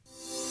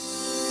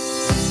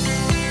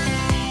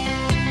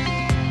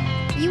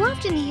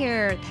often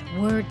hear that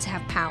words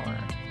have power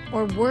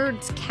or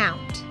words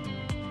count.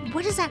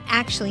 What does that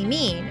actually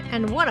mean,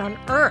 and what on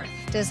earth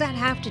does that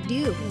have to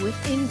do with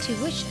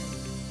intuition?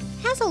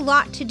 It has a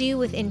lot to do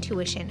with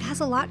intuition. It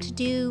has a lot to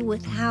do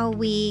with how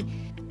we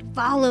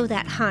follow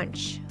that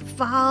hunch,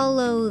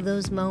 follow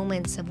those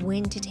moments of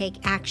when to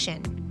take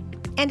action,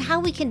 and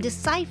how we can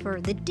decipher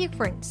the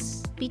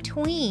difference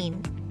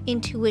between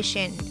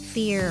intuition,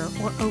 fear,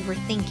 or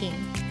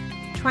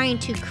overthinking, trying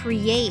to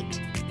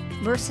create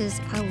versus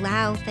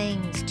allow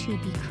things to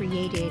be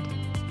created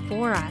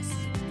for us,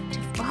 to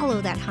follow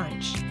that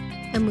hunch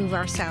and move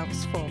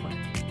ourselves forward.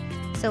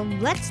 So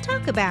let's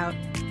talk about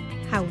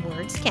how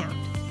words count.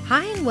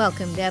 Hi, and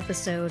welcome to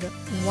episode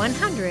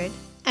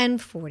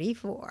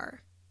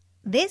 144.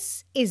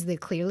 This is the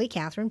Clearly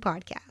Catherine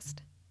podcast.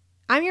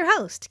 I'm your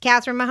host,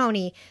 Catherine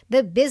Mahoney,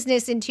 the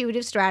business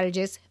intuitive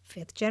strategist,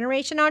 fifth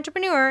generation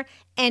entrepreneur,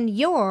 and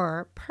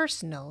your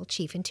personal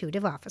chief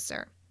intuitive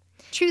officer.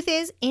 Truth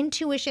is,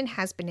 intuition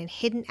has been a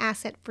hidden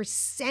asset for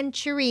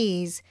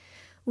centuries.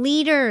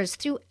 Leaders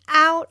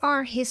throughout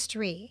our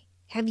history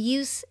have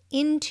used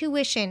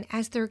intuition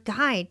as their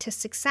guide to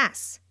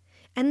success,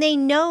 and they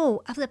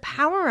know of the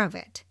power of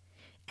it,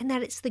 and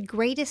that it's the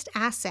greatest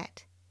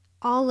asset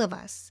all of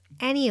us,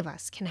 any of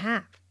us, can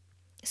have.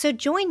 So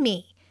join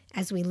me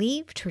as we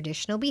leave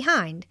traditional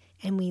behind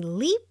and we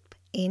leap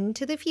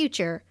into the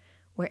future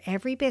where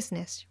every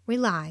business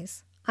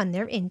relies on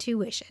their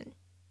intuition.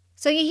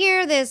 So you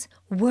hear this,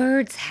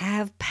 words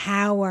have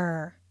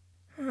power.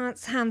 Oh, it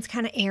sounds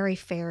kind of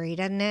airy-fairy,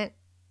 doesn't it?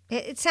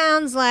 It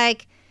sounds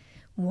like,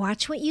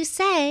 watch what you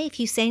say. If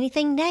you say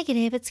anything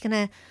negative, it's going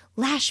to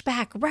lash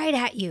back right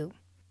at you.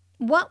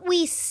 What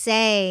we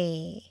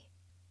say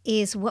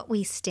is what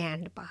we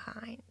stand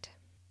behind.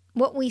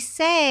 What we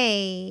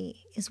say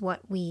is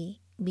what we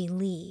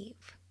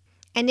believe.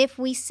 And if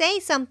we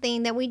say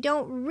something that we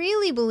don't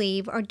really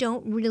believe or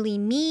don't really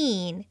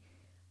mean,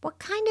 what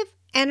kind of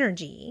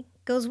energy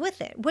goes with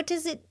it? What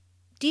does it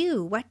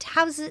do?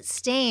 How does it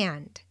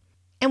stand?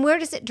 And where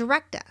does it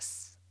direct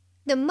us?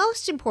 The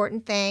most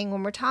important thing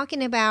when we're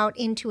talking about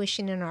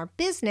intuition in our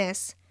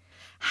business,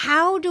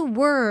 how do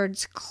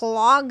words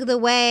clog the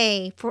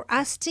way for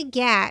us to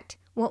get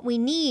what we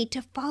need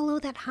to follow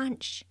that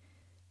hunch,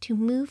 to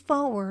move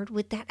forward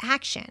with that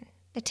action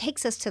that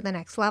takes us to the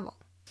next level?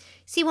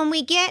 See, when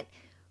we get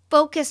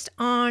focused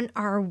on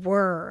our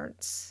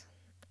words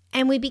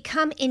and we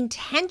become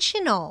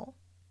intentional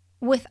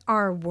with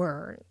our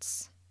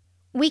words,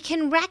 we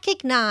can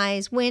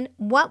recognize when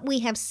what we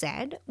have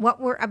said,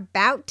 what we're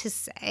about to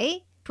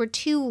say, we're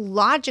too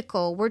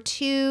logical, we're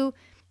too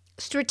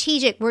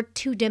strategic, we're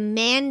too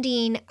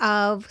demanding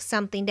of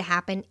something to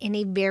happen in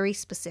a very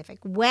specific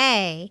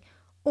way,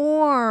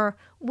 or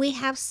we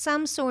have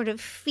some sort of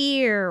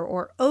fear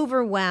or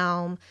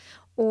overwhelm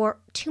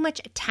or too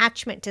much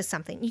attachment to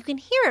something. You can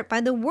hear it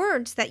by the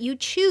words that you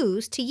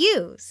choose to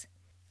use.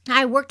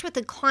 I worked with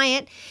a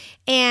client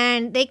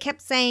and they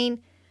kept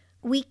saying,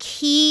 we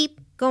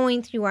keep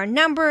going through our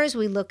numbers,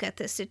 we look at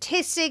the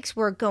statistics,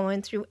 we're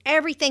going through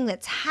everything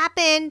that's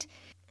happened,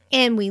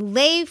 and we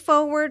lay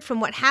forward from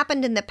what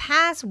happened in the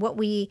past, what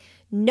we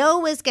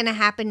know is going to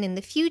happen in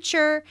the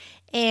future,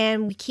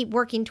 and we keep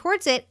working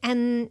towards it,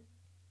 and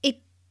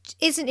it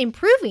isn't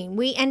improving.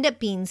 We end up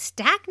being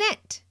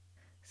stagnant.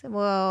 So,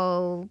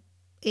 well,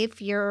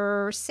 if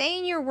you're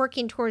saying you're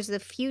working towards the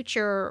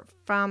future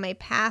from a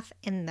path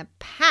in the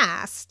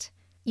past,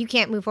 you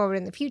can't move forward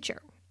in the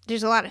future.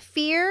 There's a lot of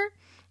fear,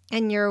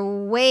 and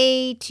you're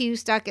way too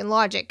stuck in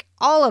logic.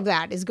 All of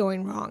that is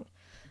going wrong.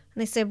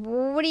 And they said,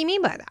 well, what do you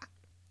mean by that?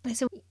 I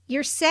said,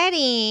 you're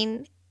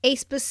setting a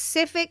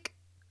specific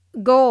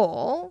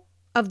goal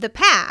of the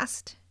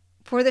past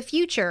for the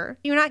future.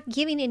 You're not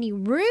giving any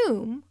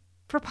room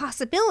for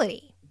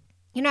possibility.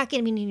 You're not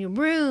giving any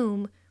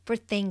room for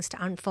things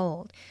to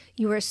unfold.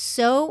 You are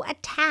so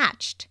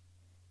attached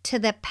to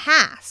the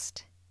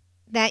past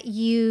that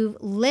you've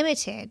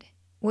limited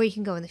where you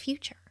can go in the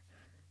future.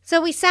 So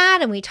we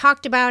sat and we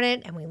talked about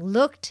it and we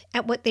looked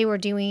at what they were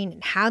doing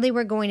and how they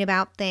were going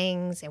about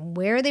things and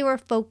where they were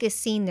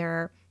focusing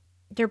their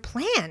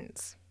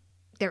plans,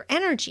 their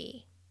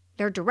energy,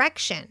 their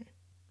direction,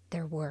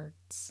 their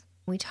words.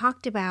 We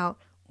talked about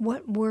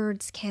what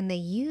words can they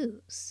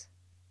use?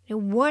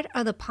 And what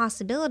are the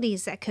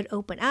possibilities that could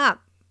open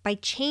up by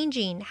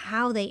changing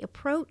how they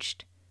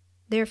approached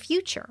their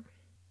future?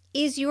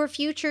 Is your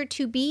future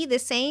to be the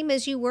same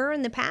as you were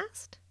in the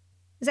past?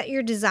 Is that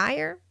your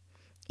desire?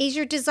 Is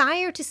your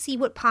desire to see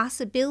what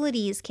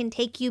possibilities can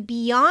take you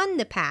beyond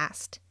the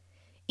past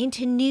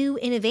into new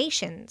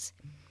innovations,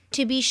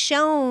 to be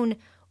shown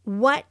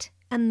what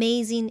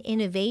amazing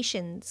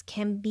innovations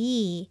can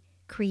be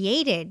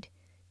created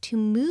to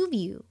move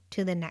you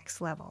to the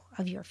next level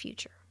of your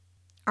future?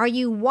 Are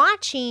you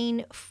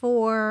watching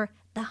for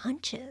the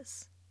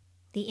hunches,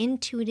 the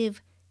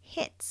intuitive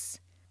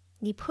hits,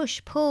 the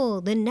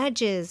push-pull, the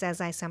nudges,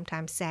 as I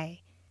sometimes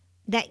say,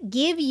 that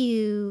give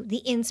you the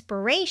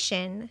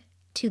inspiration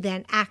to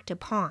then act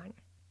upon?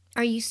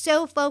 Are you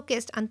so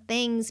focused on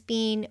things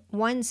being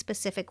one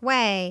specific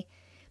way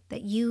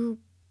that you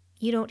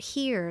you don't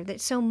hear,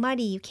 that's so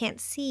muddy you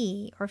can't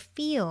see or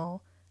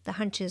feel the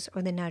hunches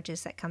or the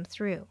nudges that come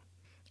through.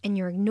 And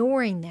you're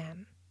ignoring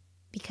them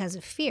because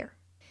of fear.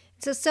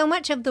 So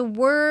much of the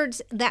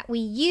words that we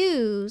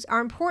use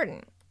are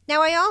important.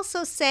 Now, I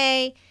also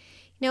say,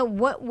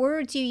 what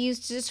words you use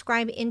to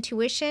describe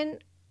intuition,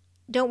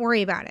 don't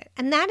worry about it.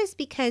 And that is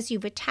because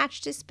you've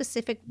attached a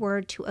specific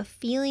word to a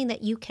feeling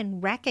that you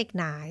can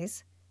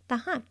recognize the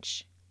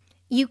hunch.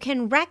 You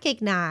can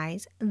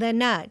recognize the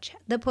nudge,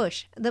 the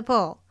push, the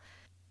pull,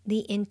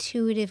 the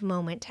intuitive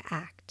moment to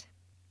act.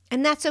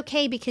 And that's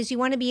okay because you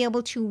want to be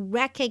able to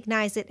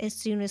recognize it as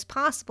soon as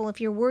possible. If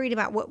you're worried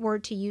about what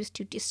word to use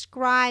to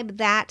describe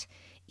that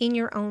in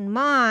your own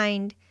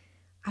mind,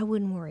 I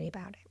wouldn't worry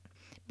about it.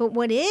 But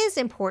what is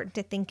important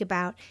to think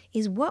about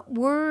is what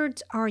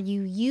words are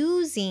you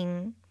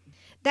using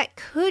that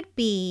could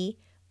be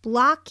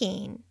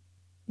blocking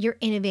your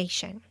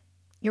innovation,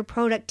 your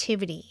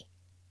productivity,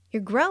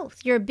 your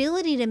growth, your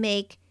ability to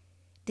make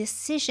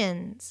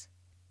decisions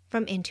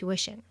from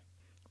intuition.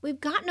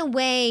 We've gotten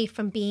away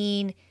from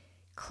being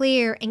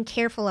clear and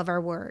careful of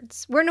our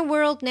words. We're in a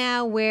world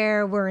now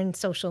where we're in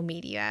social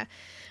media.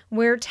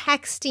 We're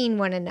texting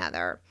one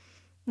another.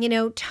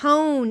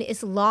 Tone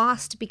is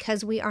lost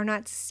because we are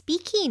not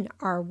speaking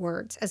our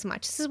words as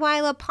much. This is why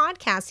I love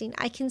podcasting.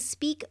 I can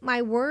speak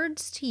my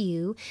words to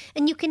you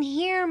and you can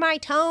hear my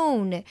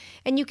tone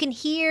and you can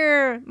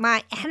hear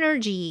my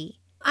energy.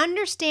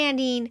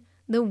 Understanding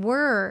the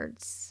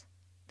words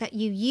that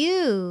you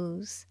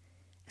use,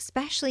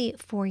 especially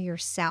for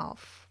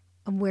yourself,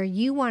 of where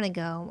you want to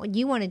go, what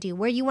you want to do,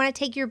 where you want to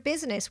take your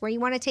business, where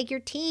you want to take your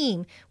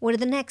team, what are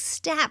the next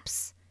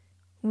steps?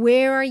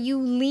 Where are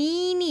you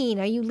leaning?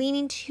 Are you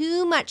leaning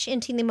too much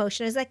into the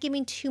emotion? Is that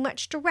giving too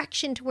much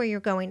direction to where you're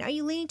going? Are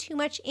you leaning too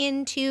much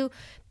into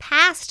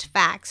past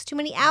facts, too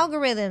many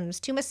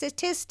algorithms, too much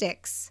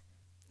statistics?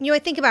 I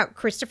think about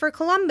Christopher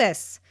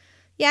Columbus.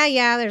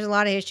 Yeah, there's a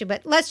lot of issue,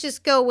 but let's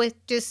just go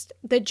with just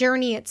the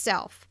journey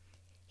itself.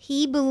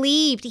 He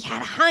believed, he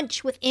had a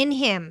hunch within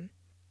him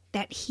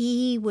that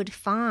he would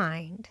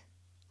find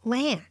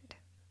land,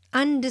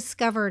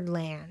 undiscovered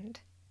land.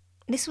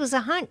 This was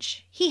a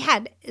hunch. He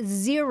had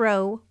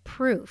zero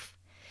proof,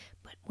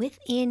 but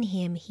within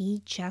him,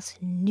 he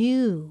just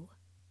knew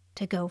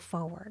to go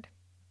forward.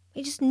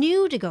 He just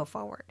knew to go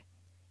forward.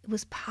 It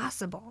was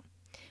possible.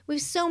 We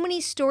have so many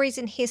stories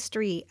in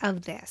history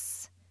of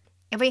this,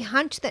 of a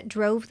hunch that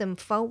drove them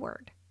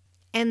forward.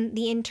 And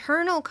the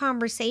internal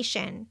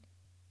conversation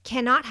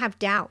cannot have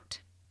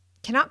doubt,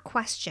 cannot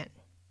question,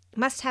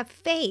 must have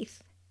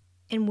faith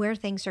in where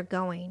things are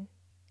going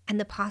and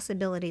the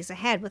possibilities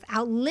ahead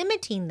without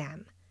limiting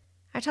them.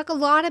 I talk a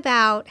lot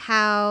about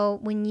how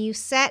when you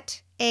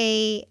set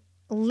a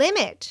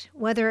limit,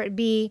 whether it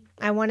be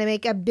I want to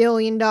make $1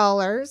 billion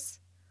or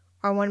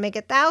I want to make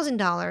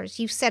 $1,000,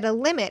 you've set a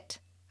limit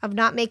of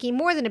not making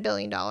more than $1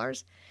 billion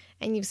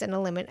and you've set a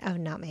limit of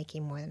not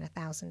making more than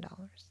 $1,000.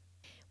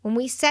 When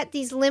we set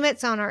these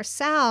limits on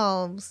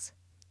ourselves,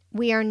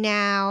 we are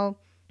now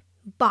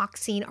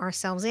boxing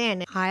ourselves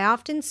in. I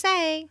often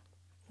say,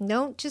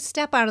 don't just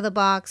step out of the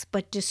box,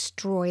 but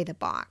destroy the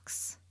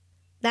box.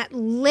 That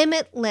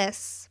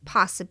limitless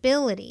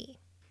possibility.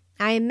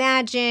 I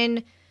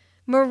imagine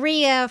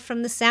Maria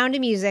from The Sound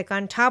of Music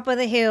on top of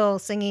the hill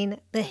singing,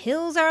 "The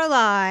hills are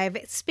alive,"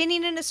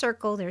 spinning in a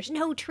circle. There's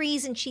no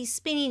trees and she's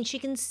spinning. She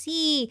can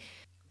see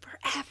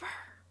forever.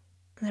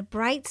 The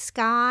bright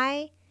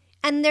sky.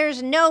 And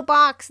there's no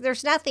box.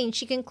 There's nothing.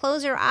 She can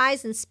close her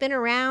eyes and spin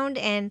around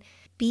and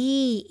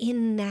be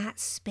in that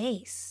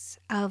space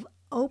of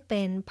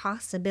open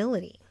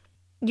possibility.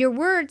 Your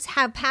words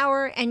have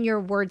power and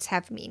your words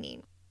have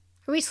meaning.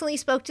 I recently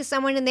spoke to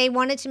someone and they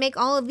wanted to make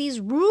all of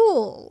these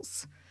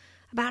rules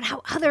about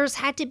how others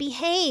had to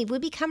behave. We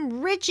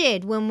become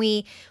rigid when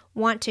we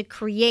want to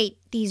create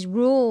these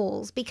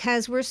rules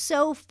because we're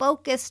so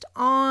focused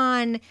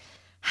on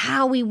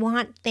how we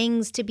want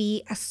things to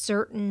be a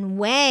certain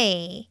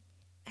way.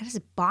 That is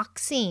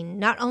boxing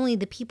not only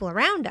the people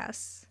around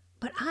us,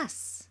 but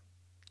us,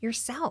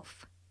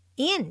 yourself,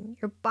 in.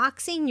 You're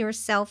boxing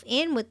yourself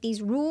in with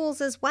these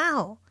rules as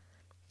well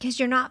because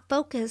you're not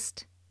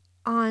focused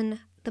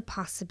on the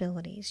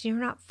possibilities. You're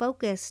not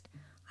focused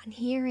on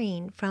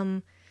hearing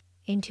from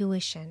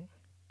intuition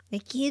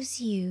that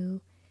gives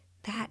you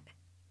that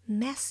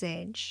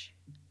message,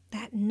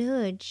 that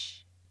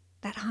nudge,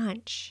 that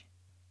hunch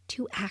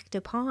to act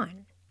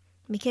upon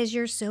because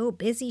you're so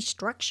busy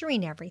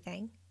structuring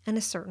everything in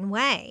a certain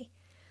way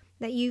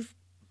that you've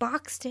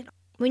boxed it.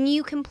 When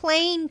you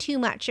complain too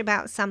much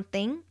about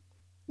something,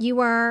 you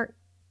are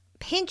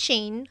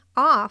pinching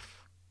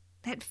off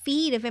that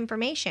feed of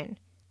information.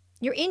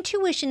 Your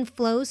intuition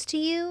flows to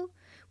you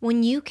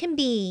when you can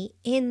be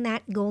in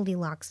that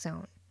Goldilocks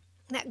zone.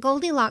 That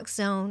Goldilocks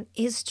zone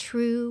is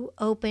true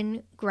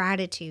open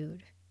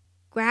gratitude.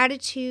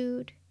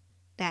 Gratitude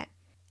that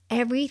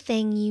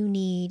everything you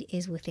need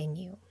is within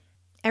you.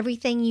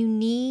 Everything you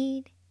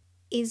need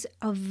is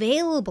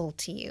available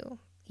to you.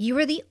 You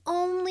are the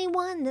only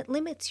one that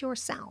limits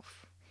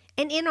yourself.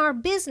 And in our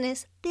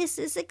business, this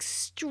is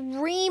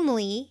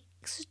extremely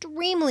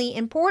extremely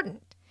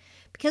important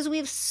because we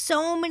have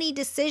so many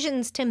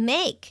decisions to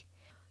make.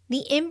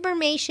 The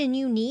information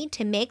you need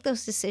to make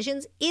those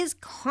decisions is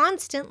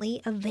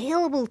constantly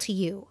available to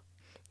you.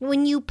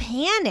 When you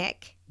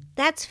panic,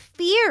 that's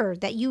fear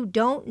that you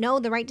don't know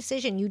the right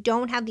decision. You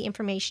don't have the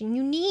information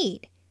you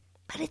need,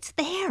 but it's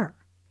there.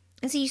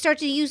 And so you start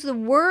to use the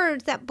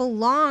words that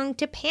belong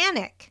to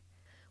panic.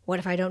 What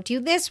if I don't do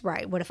this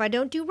right? What if I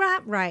don't do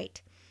that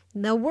right?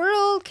 The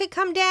world could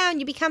come down.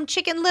 You become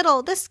Chicken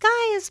Little. The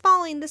sky is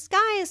falling. The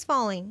sky is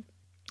falling.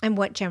 And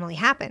what generally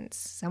happens?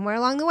 Somewhere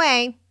along the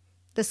way,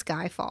 the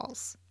sky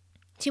falls.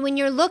 See, when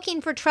you're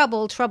looking for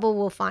trouble, trouble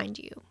will find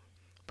you.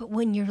 But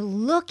when you're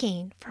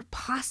looking for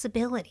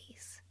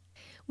possibilities,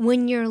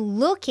 when you're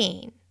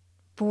looking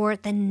for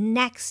the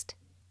next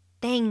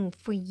thing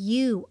for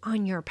you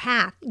on your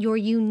path, your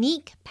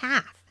unique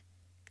path,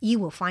 you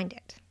will find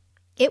it.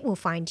 It will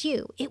find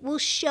you. It will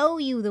show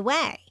you the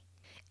way.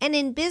 And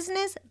in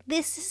business,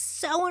 this is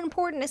so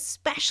important,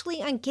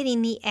 especially on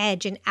getting the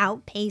edge and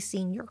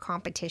outpacing your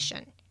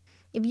competition.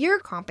 If your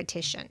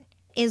competition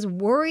is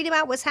worried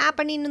about what's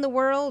happening in the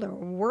world or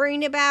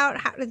worrying about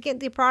how to get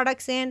the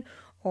products in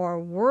or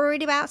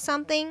worried about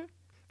something,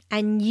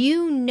 and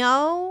you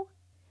know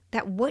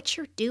that what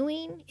you're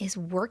doing is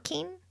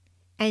working,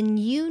 and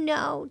you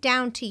know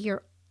down to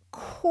your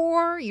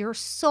core, your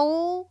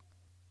soul,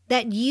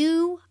 that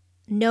you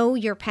know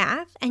your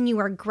path and you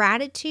are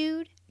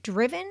gratitude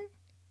driven,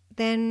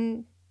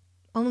 then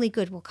only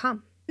good will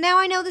come. Now,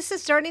 I know this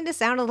is starting to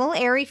sound a little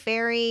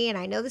airy-fairy, and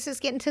I know this is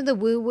getting to the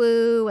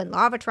woo-woo and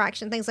law of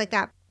attraction, things like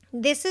that.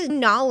 This is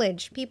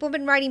knowledge. People have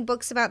been writing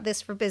books about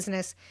this for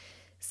business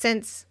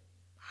since,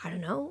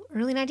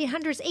 early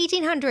 1900s,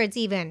 1800s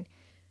even.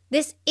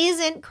 This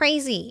isn't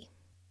crazy.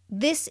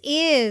 This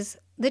is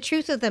the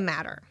truth of the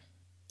matter.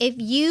 If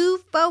you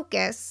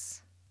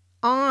focus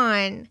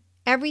on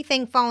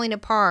everything falling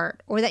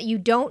apart, or that you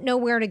don't know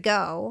where to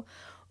go,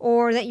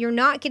 or that you're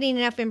not getting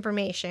enough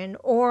information,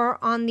 or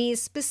on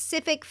these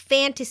specific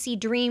fantasy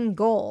dream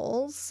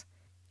goals,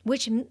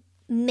 which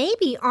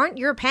maybe aren't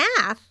your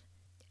path,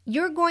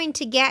 you're going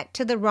to get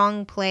to the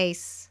wrong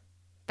place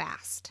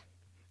fast.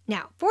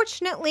 Now,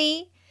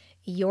 fortunately,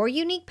 your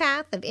unique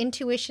path of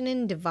intuition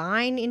and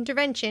divine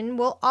intervention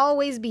will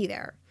always be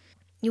there.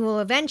 You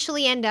will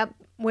eventually end up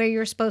where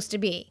you're supposed to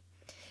be.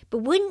 But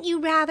wouldn't you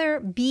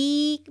rather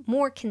be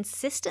more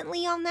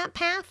consistently on that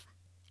path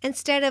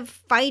instead of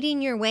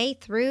fighting your way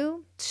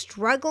through,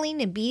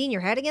 struggling and beating your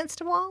head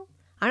against a wall?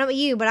 I don't know about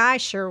you, but I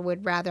sure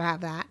would rather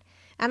have that.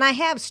 And I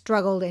have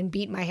struggled and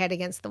beat my head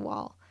against the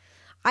wall.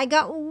 I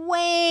got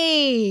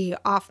way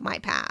off my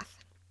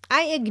path.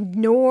 I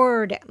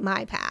ignored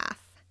my path.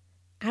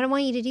 I don't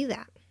want you to do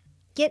that.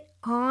 Get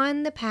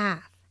on the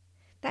path.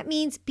 That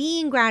means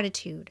be in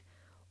gratitude.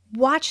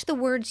 Watch the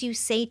words you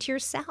say to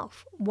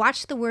yourself.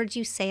 Watch the words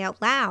you say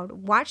out loud.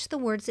 Watch the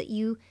words that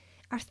you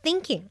are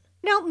thinking.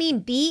 I don't mean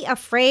be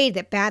afraid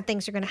that bad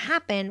things are going to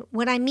happen.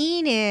 What I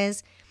mean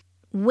is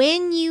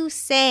when you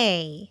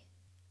say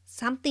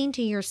something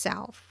to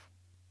yourself,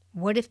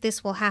 what if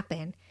this will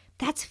happen?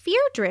 That's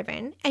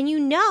fear-driven, and you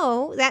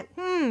know that,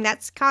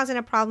 that's causing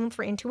a problem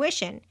for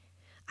intuition.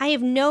 I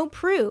have no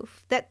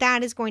proof that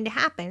that is going to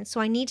happen,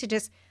 so I need to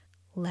just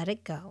let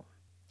it go.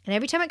 And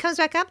every time it comes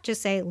back up,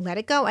 just say, let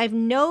it go. I have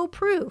no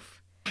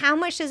proof. How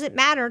much does it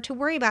matter to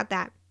worry about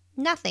that?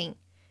 Nothing,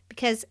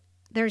 because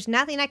there's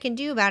nothing I can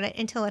do about it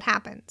until it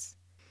happens.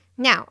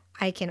 Now,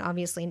 I can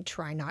obviously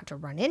try not to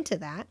run into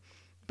that,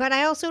 but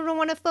I also don't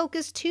want to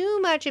focus too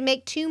much and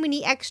make too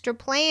many extra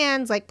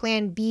plans like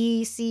plan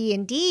B, C,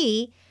 and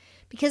D,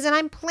 because then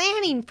I'm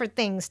planning for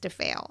things to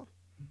fail.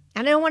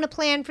 And I don't want to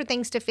plan for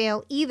things to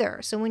fail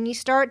either. So when you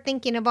start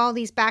thinking of all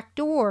these back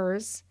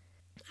doors,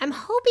 I'm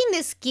hoping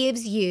this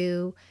gives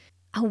you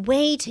a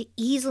way to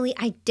easily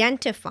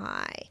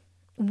identify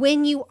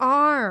when you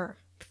are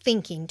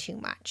thinking too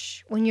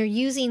much, when you're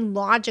using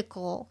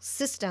logical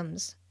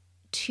systems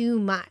too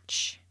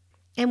much,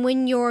 and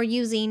when you're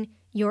using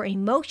your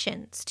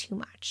emotions too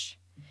much.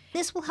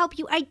 This will help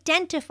you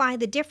identify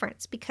the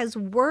difference because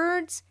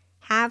words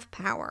have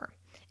power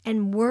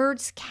and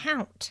words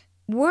count.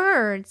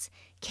 Words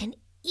can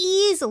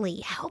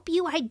easily help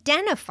you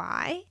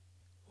identify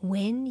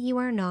when you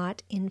are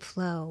not in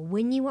flow,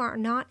 when you are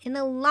not in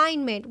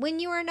alignment, when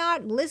you are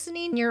not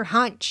listening your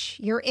hunch,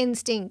 your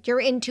instinct,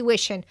 your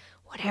intuition,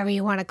 whatever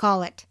you want to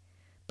call it.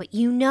 But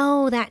you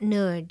know that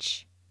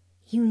nudge.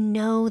 You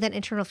know that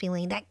internal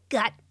feeling, that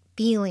gut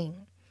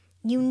feeling.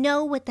 You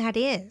know what that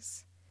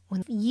is.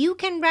 When you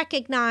can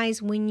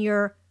recognize when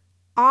you're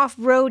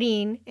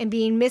off-roading and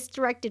being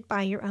misdirected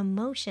by your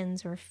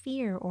emotions or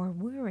fear or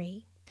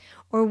worry,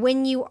 or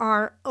when you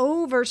are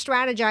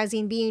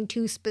over-strategizing, being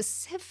too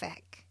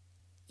specific,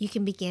 you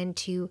can begin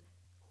to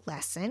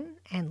lessen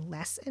and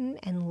lessen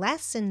and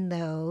lessen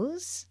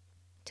those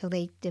till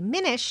they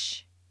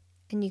diminish,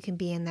 and you can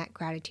be in that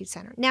gratitude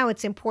center. Now,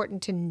 it's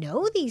important to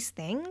know these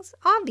things,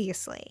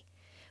 obviously,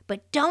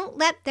 but don't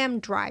let them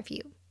drive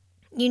you.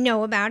 You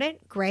know about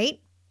it,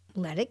 great,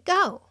 let it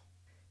go,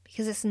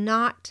 because it's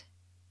not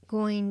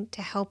going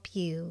to help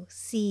you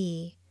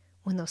see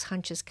when those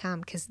hunches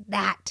come, because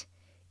that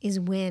is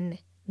when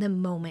the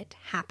moment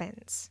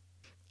happens.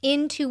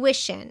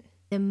 Intuition.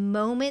 The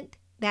moment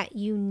that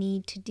you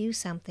need to do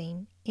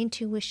something,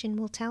 intuition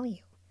will tell you.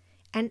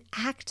 And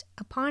act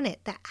upon it.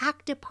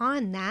 Act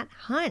upon that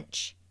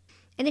hunch.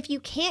 And if you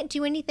can't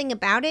do anything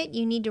about it,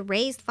 you need to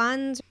raise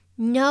funds.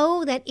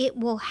 Know that it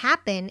will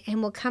happen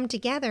and will come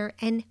together,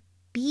 and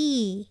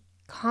be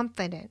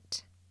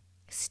confident.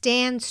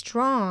 Stand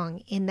strong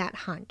in that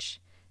hunch.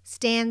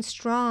 Stand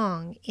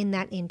strong in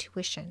that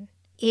intuition.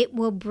 It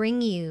will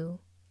bring you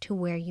to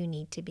where you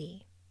need to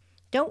be.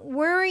 Don't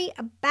worry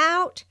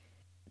about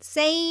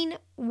saying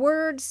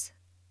words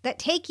that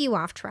take you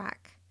off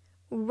track.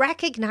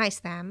 Recognize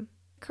them,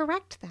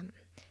 correct them.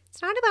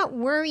 It's not about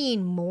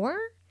worrying more.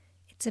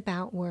 It's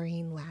about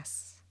worrying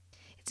less.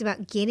 It's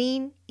about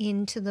getting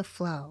into the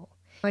flow.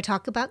 I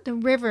talk about the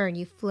river.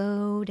 You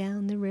flow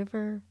down the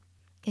river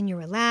and you're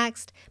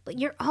relaxed, but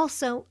you're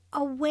also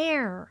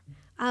aware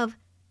of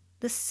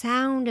the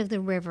sound of the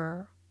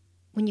river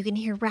when you can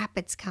hear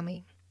rapids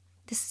coming,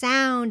 the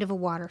sound of a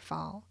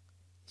waterfall.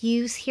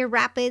 You hear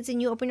rapids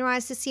and you open your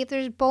eyes to see if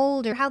there's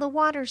boulder, how the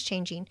water's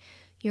changing.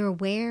 You're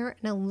aware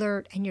and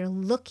alert, and you're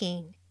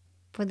looking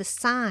for the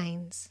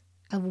signs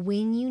of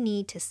when you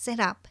need to sit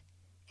up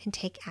and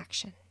take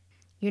action.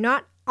 You're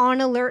not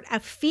on alert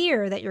of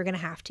fear that you're going to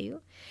have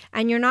to,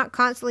 and you're not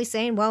constantly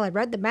saying, well, I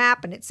read the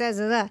map and it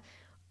says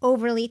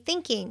overly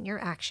thinking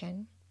your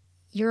action.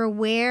 You're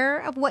aware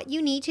of what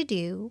you need to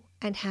do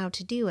and how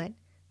to do it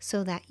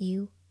so that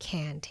you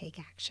can take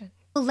action.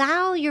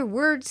 Allow your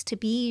words to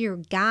be your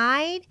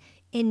guide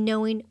in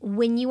knowing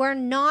when you are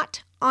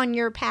not on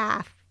your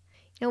path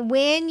and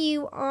when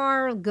you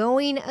are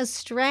going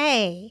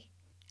astray.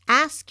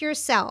 Ask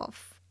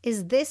yourself,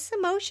 is this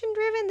emotion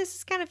driven? This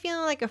is kind of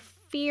feeling like a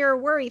fear,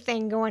 worry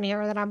thing going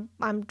here that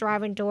I'm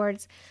driving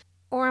towards.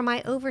 Or am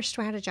I over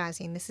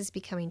strategizing? This is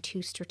becoming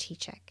too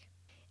strategic.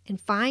 And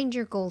find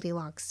your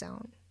Goldilocks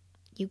zone.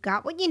 You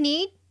got what you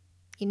need.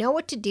 You know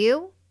what to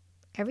do.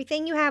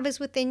 Everything you have is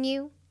within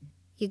you.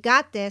 You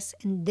got this,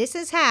 and this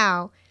is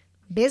how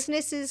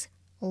businesses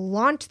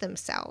launch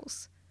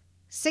themselves.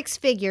 6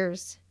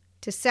 figures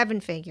to 7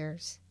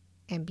 figures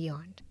and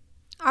beyond.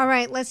 All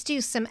right, let's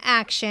do some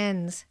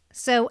actions.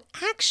 So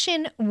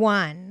action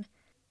 1,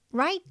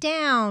 write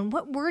down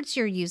what words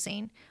you're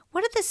using.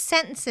 What are the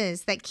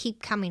sentences that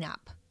keep coming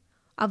up?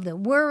 Of the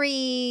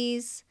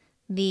worries,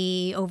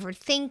 the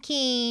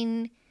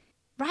overthinking.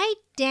 Write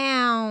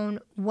down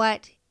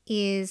what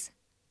is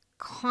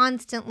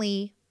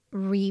constantly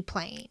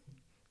replaying.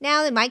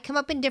 Now, they might come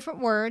up in different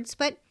words,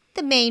 but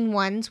the main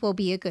ones will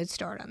be a good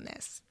start on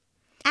this.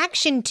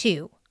 Action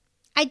 2.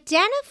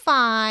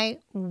 Identify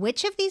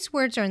which of these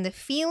words are in the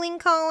feeling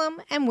column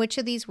and which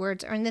of these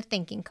words are in the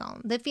thinking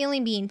column. The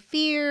feeling being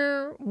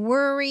fear,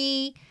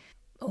 worry,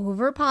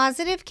 over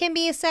positive can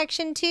be a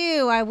section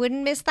 2. I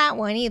wouldn't miss that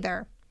one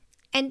either.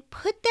 And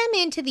put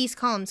them into these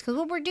columns, because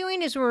what we're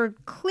doing is we're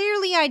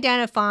clearly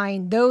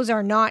identifying those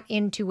are not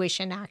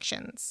intuition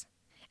actions.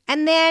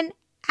 And then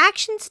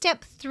action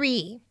step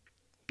 3.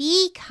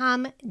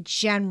 Become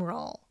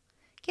general.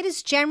 Get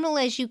as general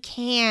as you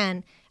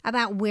can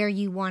about where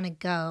you want to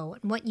go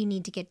and what you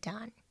need to get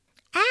done.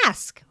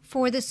 Ask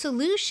for the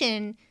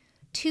solution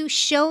to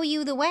show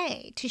you the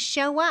way, to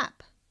show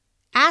up.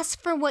 Ask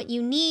for what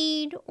you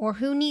need or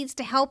who needs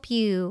to help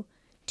you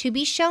to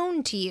be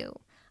shown to you.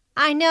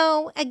 I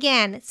know,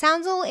 again, it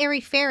sounds a little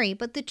airy-fairy,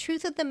 but the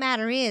truth of the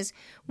matter is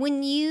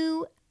when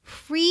you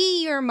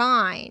free your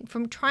mind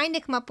from trying to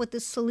come up with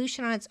the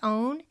solution on its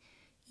own,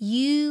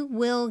 you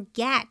will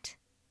get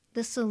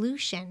the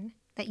solution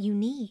that you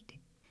need.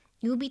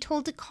 You will be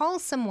told to call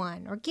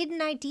someone or get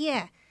an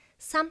idea.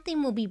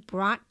 Something will be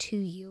brought to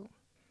you.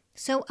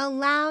 So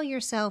allow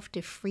yourself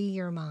to free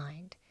your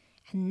mind,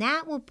 and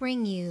that will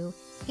bring you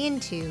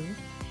into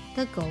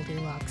the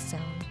Goldilocks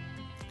zone.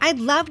 I'd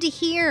love to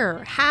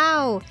hear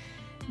how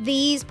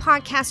these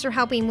podcasts are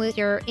helping with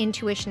your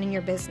intuition in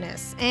your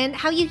business and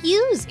how you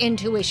use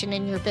intuition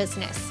in your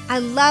business. I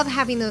love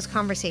having those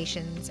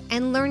conversations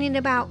and learning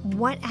about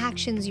what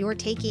actions you're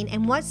taking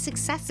and what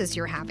successes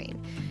you're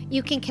having.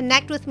 You can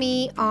connect with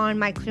me on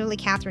my Clearly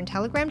Catherine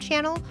Telegram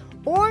channel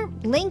or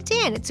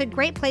LinkedIn. It's a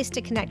great place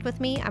to connect with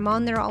me. I'm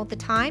on there all the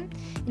time.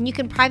 And you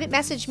can private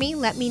message me.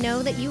 Let me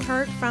know that you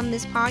heard from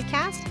this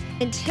podcast.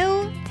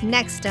 Until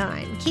next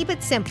time, keep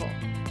it simple.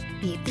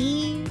 Be at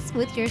ease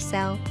with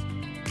yourself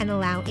and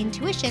allow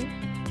intuition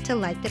to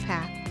light the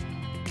path.